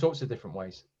in all sorts of different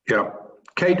ways. Yeah.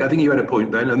 Kate, I think you had a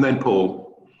point then, and then Paul.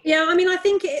 Yeah, I mean, I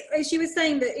think, as you were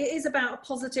saying, that it is about a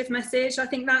positive message. I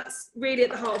think that's really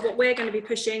at the heart of what we're going to be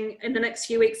pushing in the next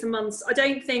few weeks and months. I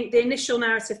don't think the initial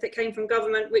narrative that came from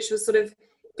government, which was sort of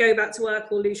go back to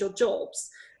work or lose your jobs,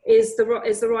 is the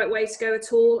right way to go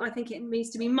at all. I think it needs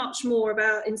to be much more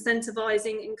about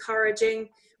incentivising, encouraging,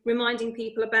 reminding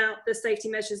people about the safety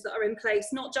measures that are in place,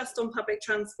 not just on public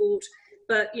transport,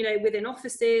 but, you know, within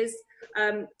offices,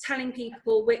 telling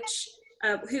people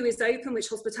who is open, which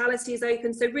hospitality is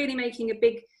open. So really making a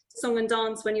big song and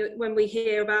dance when we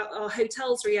hear about our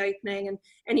hotels reopening and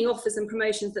any offers and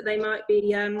promotions that they might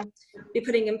be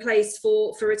putting in place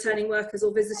for returning workers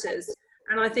or visitors.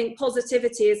 And I think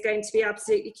positivity is going to be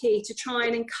absolutely key to try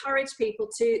and encourage people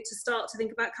to start to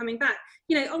think about coming back.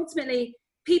 You know, ultimately,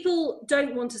 people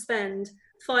don't want to spend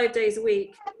 5 days a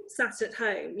week sat at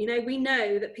home. You know, we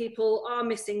know that people are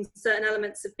missing certain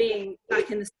elements of being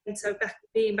back in the centre,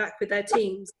 being back with their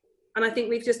teams. And I think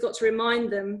we've just got to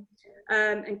remind them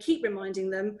and keep reminding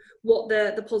them what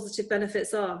the positive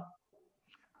benefits are.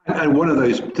 And one of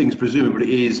those things,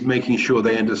 presumably, is making sure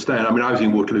they understand. I mean, I was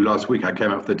in Waterloo last week. I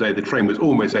came out for the day. The train was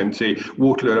almost empty.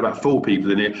 Waterloo had about 4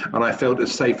 people in it, and I felt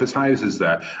as safe as houses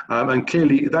there. And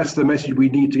clearly, that's the message we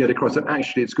need to get across. And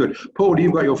actually, it's good. Paul,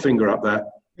 you've got your finger up there.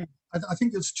 I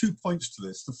think there's 2 points to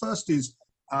this. The first is,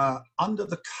 under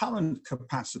the current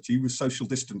capacity with social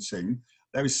distancing,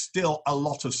 there is still a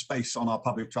lot of space on our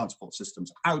public transport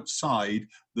systems outside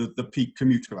the peak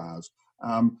commuter hours.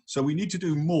 So we need to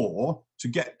do more to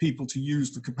get people to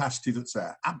use the capacity that's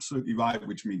there. Absolutely right,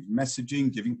 which means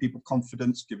messaging, giving people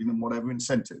confidence, giving them whatever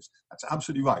incentives. That's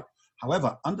absolutely right.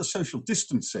 However, under social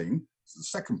distancing, this is the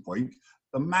second point,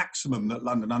 the maximum that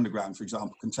London Underground, for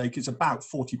example, can take is about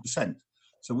 40%.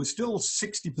 So we're still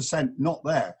 60% not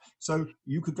there. So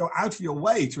you could go out of your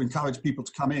way to encourage people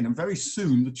to come in, and very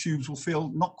soon the tubes will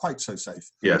feel not quite so safe.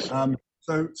 Yes.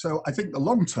 So I think the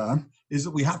long term is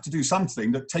that we have to do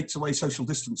something that takes away social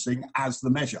distancing as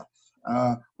the measure,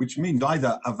 which means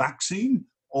either a vaccine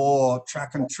or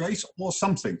track and trace or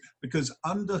something, because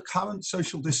under current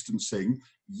social distancing,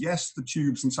 yes, the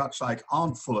tubes and such like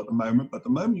aren't full at the moment, but the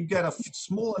moment you get a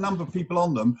smaller number of people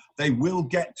on them, they will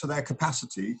get to their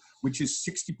capacity, which is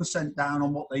 60% down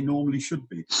on what they normally should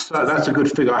be. So that's a good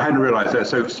figure. I hadn't realised that.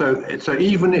 So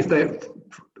even if they're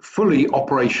fully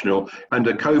operational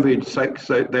under COVID,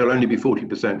 so they'll only be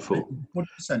 40% full.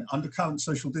 40% under current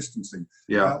social distancing.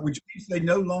 Yeah. Which means they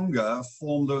no longer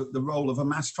form the role of a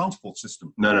mass transport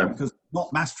system. No. Because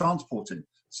not mass transporting.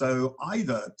 So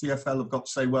either TfL have got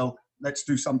to say, well, let's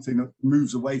do something that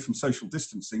moves away from social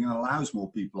distancing and allows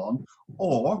more people on,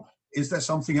 or is there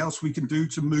something else we can do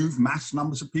to move mass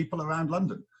numbers of people around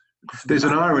London? There's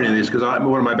an irony in this, because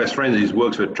one of my best friends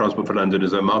works for Transport for London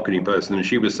as a marketing person, and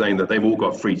she was saying that they've all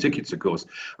got free tickets, of course,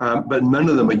 but none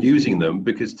of them are using them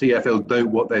because TfL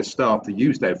don't want their staff to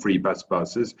use their free bus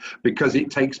passes because it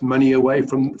takes money away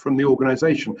from the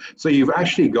organisation. So you've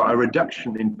actually got a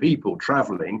reduction in people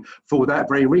travelling for that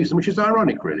very reason, which is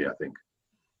ironic, really, I think.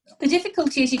 The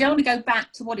difficulty is you don't want to go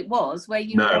back to what it was, where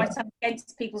you were right up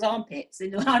against people's armpits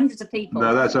and hundreds of people.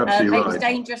 No, that's absolutely right. It was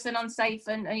dangerous and unsafe,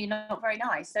 and you're not very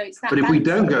nice. So it's that. But if we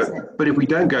don't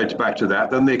go back to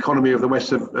that, then the economy of the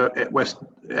West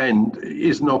End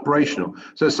isn't operational.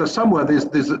 So somewhere there's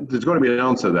got to be an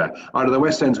answer there. Either the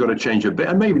West End's got to change a bit,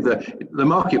 and maybe the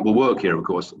market will work here. Of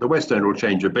course, the West End will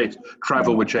change a bit,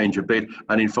 travel will change a bit,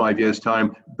 and in 5 years'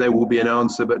 time there will be an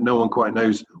answer, but no one quite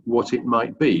knows what it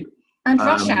might be. And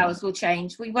rush hours will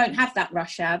change. We won't have that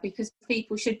rush hour because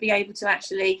people should be able to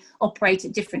actually operate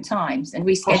at different times and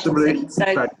reschedule things.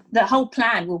 So the whole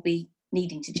plan will be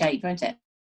needing to change, won't it?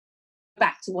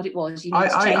 Back to what it was. You need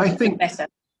to change it for better.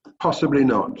 Possibly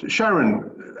not.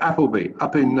 Sharon Appleby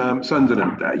up in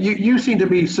Sunderland, you seem to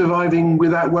be surviving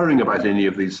without worrying about any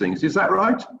of these things. Is that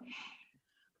right?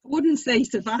 Wouldn't say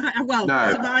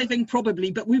surviving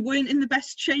probably, but we weren't in the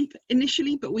best shape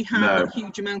initially, but we have a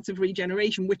huge amount of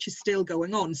regeneration which is still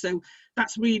going on. So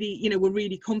that's really, we're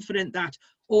really confident that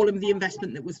all of the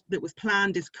investment that was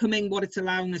planned is coming. What it's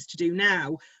allowing us to do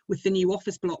now with the new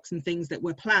office blocks and things that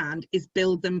were planned is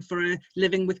build them for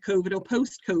living with COVID or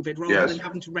post-COVID rather than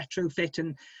having to retrofit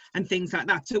and things like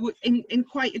that. So we're in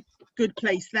quite a good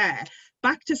place there.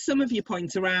 Back to some of your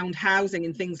points around housing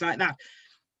and things like that.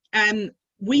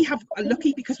 We are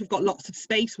lucky because we've got lots of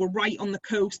space. We're right on the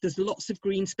coast. There's lots of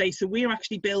green space. So we're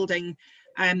actually building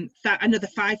another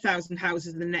 5,000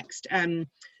 houses in the next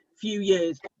few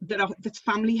years that's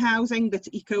family housing, that's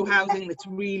eco housing, that's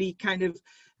really kind of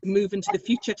move into the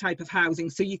future type of housing.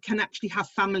 So you can actually have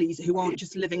families who aren't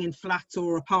just living in flats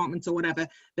or apartments or whatever,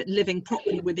 but living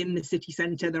properly within the city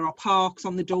centre. There are parks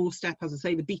on the doorstep, as I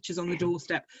say, the beaches on the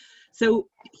doorstep. So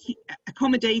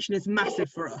accommodation is massive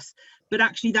for us, but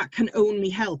actually that can only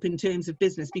help in terms of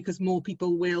business, because more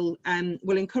people will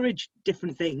encourage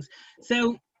different things.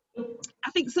 So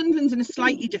I think Sunderland's in a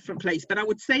slightly different place, but I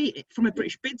would say from a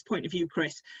British Bids point of view,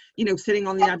 Chris, you know, sitting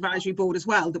on the advisory board as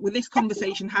well, that with this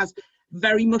conversation has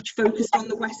very much focused on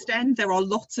the West End. There are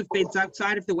lots of bids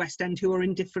outside of the West End who are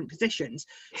in different positions.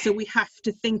 So we have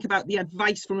to think about the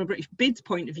advice from a British Bids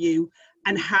point of view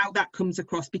and how that comes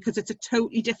across, because it's a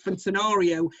totally different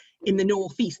scenario in the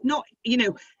Northeast. Not, you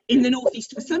know, in the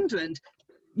Northeast for Sunderland,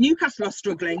 Newcastle are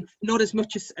struggling, not as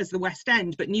much as the West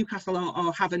End, but Newcastle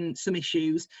are having some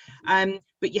issues.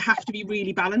 But you have to be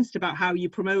really balanced about how you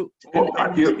promote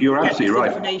and you're absolutely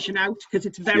right. Information out, because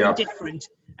it's very different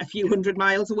a few hundred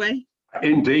miles away.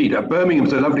 Indeed.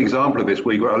 Birmingham's a lovely example of this.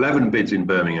 We've got 11 bids in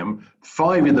Birmingham,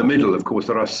 5 in the middle, of course,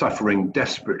 that are suffering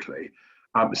desperately.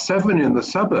 7 in the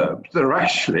suburbs that are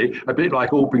actually a bit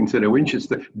like Orpington and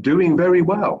Winchester, doing very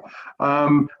well.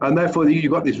 And therefore,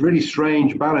 you've got this really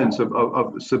strange balance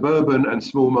of suburban and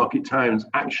small market towns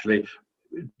actually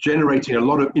generating a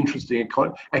lot of interesting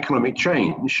economic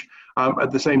change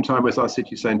at the same time as our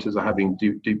city centres are having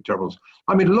deep troubles.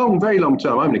 I mean, very long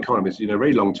term, I'm an economist, you know,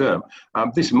 very long term,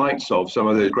 this might solve some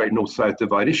of those great north-south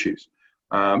divide issues.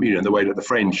 You know, in the way that the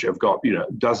French have got, you know,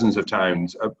 dozens of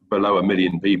towns below 1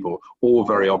 million people, all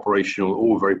very operational,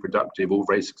 all very productive, all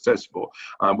very successful,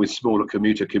 with smaller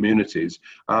commuter communities.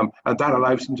 And that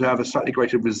allows them to have a slightly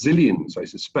greater resilience, I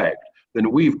suspect,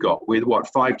 than we've got with,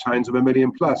 5 towns of 1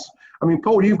 million plus. I mean,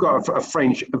 Paul, you've got a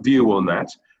French view on that.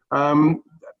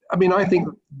 I mean, I think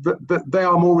that they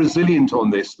are more resilient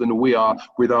on this than we are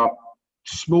with our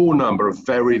small number of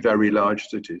very, very large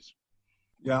cities.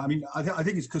 Yeah, I mean, I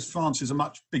think it's because France is a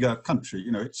much bigger country.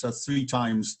 You know, it's 3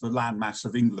 times the landmass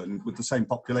of England with the same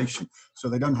population. So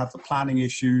they don't have the planning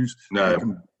issues. No. They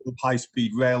can build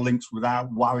high-speed rail links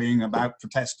without worrying about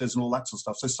protesters and all that sort of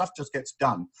stuff. So stuff just gets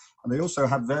done. And they also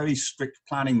have very strict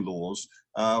planning laws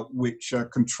which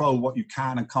control what you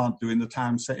can and can't do in the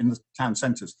town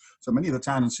centres. So many of the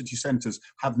town and city centres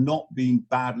have not been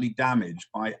badly damaged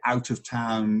by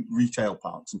out-of-town retail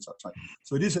parks and such like.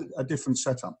 So it is a different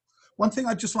setup. One thing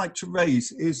I'd just like to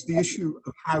raise is the issue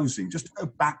of housing, just to go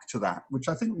back to that, which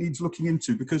I think needs looking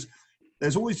into, because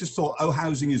there's always just thought, oh,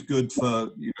 housing is good for,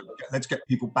 you know, let's get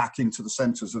people back into the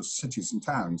centres of cities and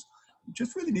towns. You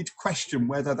just really need to question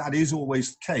whether that is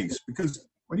always the case, because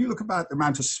when you look about the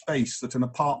amount of space that an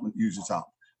apartment uses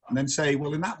up, and then say,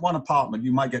 well, in that one apartment,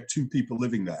 you might get 2 people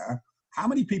living there, how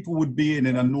many people would be in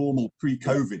a normal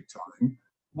pre-COVID time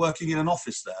working in an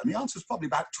office there? And the answer is probably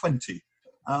about 20.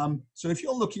 So if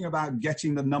you're looking about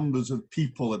getting the numbers of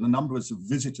people and the numbers of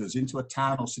visitors into a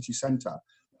town or city centre,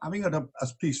 having a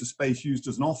piece of space used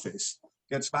as an office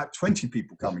gets about 20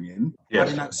 people coming in. Yes.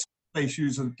 Having that space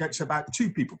used gets about 2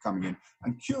 people coming in.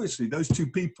 And curiously, those 2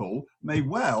 people may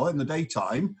well, in the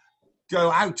daytime, go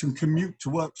out and commute to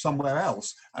work somewhere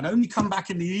else and only come back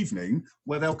in the evening,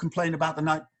 where they'll complain about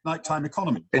the nighttime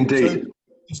economy. Indeed. So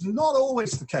it's not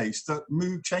always the case that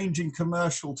changing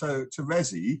commercial to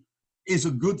resi is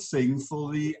a good thing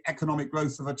for the economic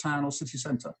growth of a town or city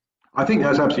centre. I think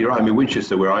that's absolutely right. I mean,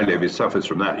 Winchester, where I live, suffers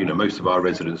from that. You know, most of our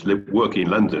residents work in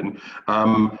London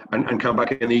and come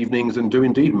back in the evenings and do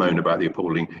indeed moan about the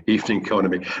appalling evening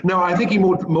economy. No, I think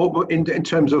more in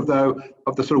terms of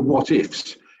the sort of what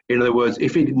ifs. In other words,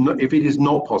 if it is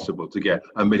not possible to get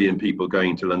 1 million people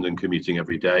going to London commuting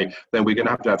every day, then we're going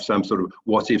to have some sort of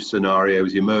what-if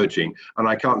scenarios emerging. And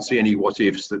I can't see any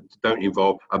what-ifs that don't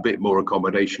involve a bit more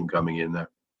accommodation coming in there.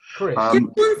 Just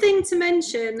one thing to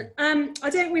mention, I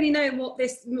don't really know what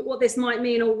this might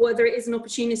mean or whether it is an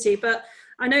opportunity, but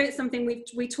I know it's something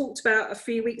we talked about a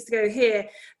few weeks ago here,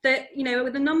 that, you know,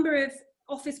 with a number of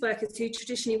office workers who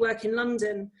traditionally work in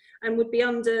London and would be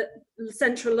under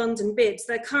central London bids,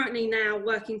 they're currently now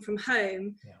working from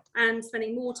home and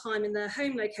spending more time in their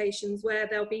home locations where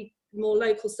there'll be more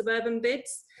local suburban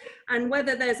bids, and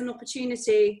whether there's an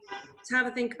opportunity to have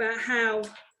a think about how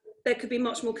there could be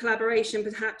much more collaboration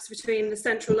perhaps between the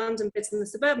central London bids and the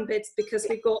suburban bids, because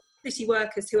we've got city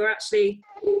workers who are actually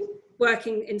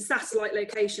working in satellite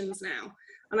locations now.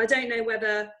 And I don't know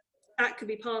whether that could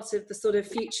be part of the sort of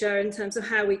future in terms of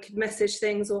how we could message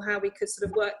things or how we could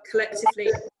sort of work collectively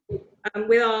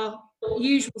with our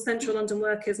usual central London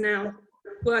workers now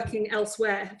working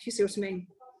elsewhere, if you see what I mean.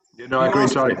 Yeah, no, I agree,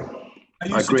 sorry.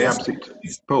 I agree absolutely.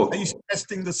 Paul? Are you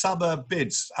suggesting the suburb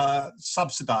bids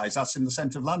subsidise us in the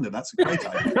centre of London? That's a great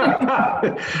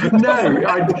idea. No,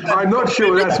 I'm not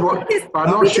sure that's what. I'm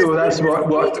not sure that's what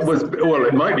was. Well,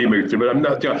 it might be moved to, but I'm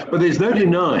not. But there's no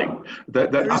denying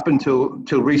that up until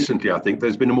recently, I think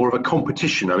there's been more of a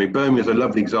competition. I mean, Birmingham is a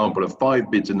lovely example of 5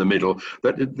 bids in the middle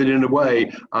that in a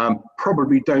way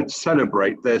probably don't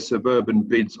celebrate their suburban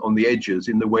bids on the edges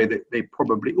in the way that they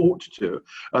probably ought to.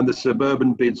 And the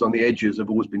suburban bids on the edges have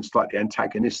always been slightly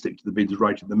antagonistic to the bids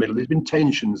right in the middle. There's been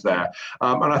tensions there.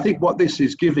 And I think what this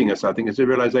is giving us, I think, is a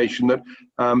realization that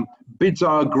bids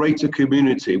are a greater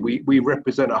community. We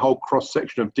represent a whole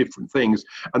cross-section of different things,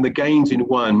 and the gains in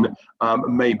one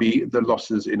may be the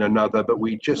losses in another, but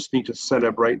we just need to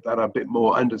celebrate that a bit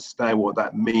more, understand what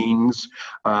that means,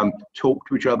 talk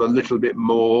to each other a little bit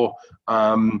more.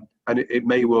 And it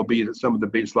may well be that some of the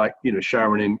bids, like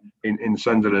Sharon in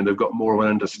Sunderland, have got more of an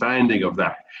understanding of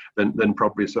that than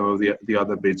probably some of the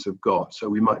other bids have got. So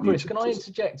we might need to. Can I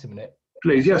interject a minute?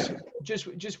 Please, yes.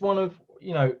 Just one of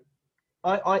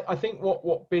I think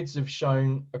what bids have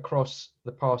shown across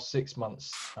the past 6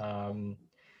 months,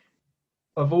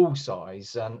 of all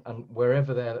size and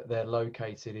wherever they're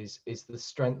located, is the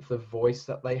strength of voice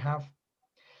that they have,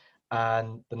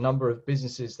 and the number of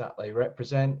businesses that they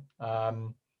represent.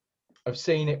 I've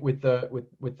seen it with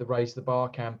the Raise the Bar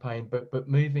campaign, but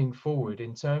moving forward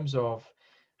in terms of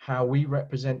how we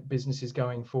represent businesses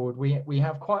going forward, we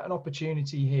have quite an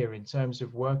opportunity here in terms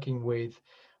of working with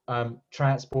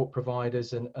transport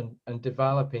providers and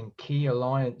developing key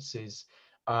alliances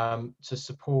to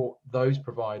support those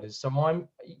providers. So I'm,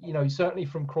 certainly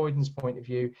from Croydon's point of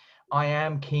view, I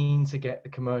am keen to get the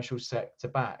commercial sector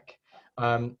back.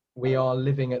 We are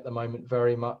living at the moment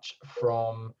very much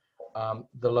from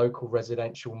the local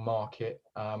residential market,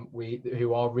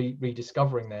 who are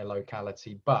rediscovering their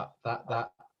locality, but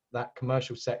that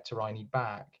commercial sector I need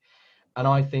back. And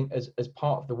I think as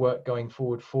part of the work going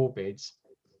forward for bids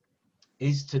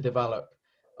is to develop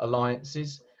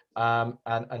alliances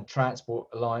and transport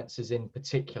alliances in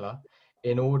particular,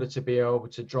 in order to be able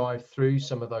to drive through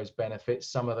some of those benefits,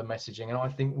 some of the messaging. And I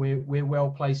think we're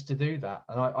well placed to do that.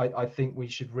 And I think we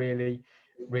should really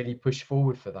push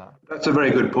forward for that. That's a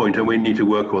very good point, and we need to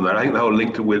work on that. I think the whole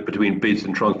link between bids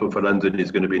and Transport for London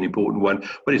is going to be an important one,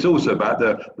 but it's also about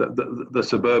the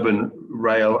suburban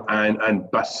rail and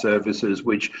bus services,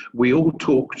 which we all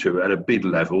talk to at a bid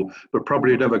level, but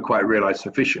probably never quite realise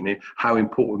sufficiently how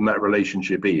important that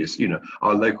relationship is.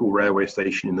 Our local railway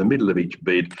station in the middle of each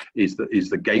bid is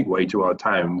the gateway to our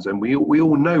towns, and we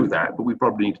all know that, but we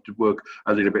probably need to work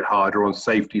a little bit harder on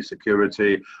safety,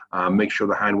 security, make sure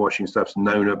the hand washing stuff's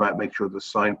known about, make sure the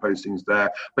signposting's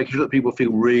there, making sure that people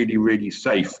feel really, really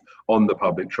safe on the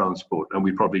public transport. And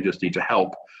we probably just need to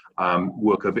help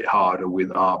work a bit harder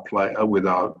with our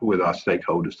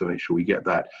stakeholders to make sure we get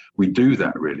that. We do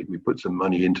that, really. We put some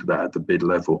money into that at the bid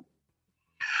level.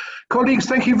 Colleagues,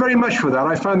 thank you very much for that.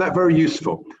 I found that very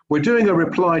useful. We're doing a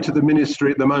reply to the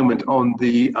Ministry at the moment on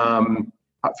the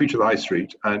Future of the High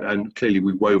Street, and clearly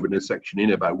we've woven a section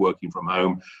in about working from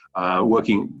home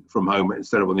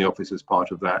instead of on the office as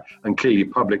part of that, and clearly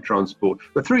public transport.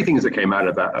 The 3 things that came out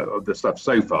of the stuff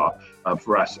so far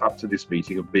for us up to this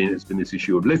meeting has been this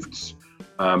issue of lifts.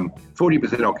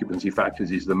 40% occupancy factors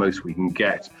is the most we can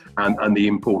get, and the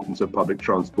importance of public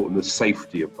transport and the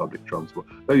safety of public transport.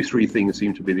 Those 3 things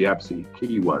seem to be the absolute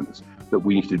key ones that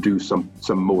we need to do some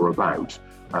more about.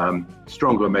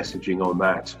 Stronger messaging on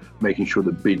that, making sure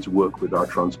the bids work with our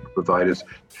transport providers.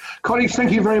 Colleagues,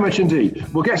 thank you very much indeed.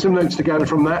 We'll get some notes together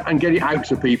from that and get it out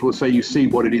to people so you see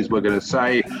what it is we're going to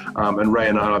say. And Ray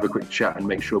and I will have a quick chat and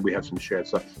make sure we have some shared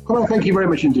stuff. Colin, thank you very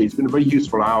much indeed. It's been a very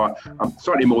useful hour,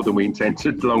 slightly more than we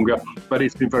intended, longer, but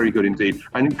it's been very good indeed.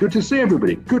 And good to see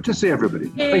everybody. Good to see everybody.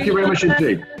 Thank you very much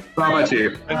indeed. Bye-bye to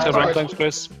you. Thanks, everyone. Thanks,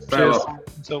 Chris. Cheers.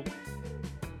 So.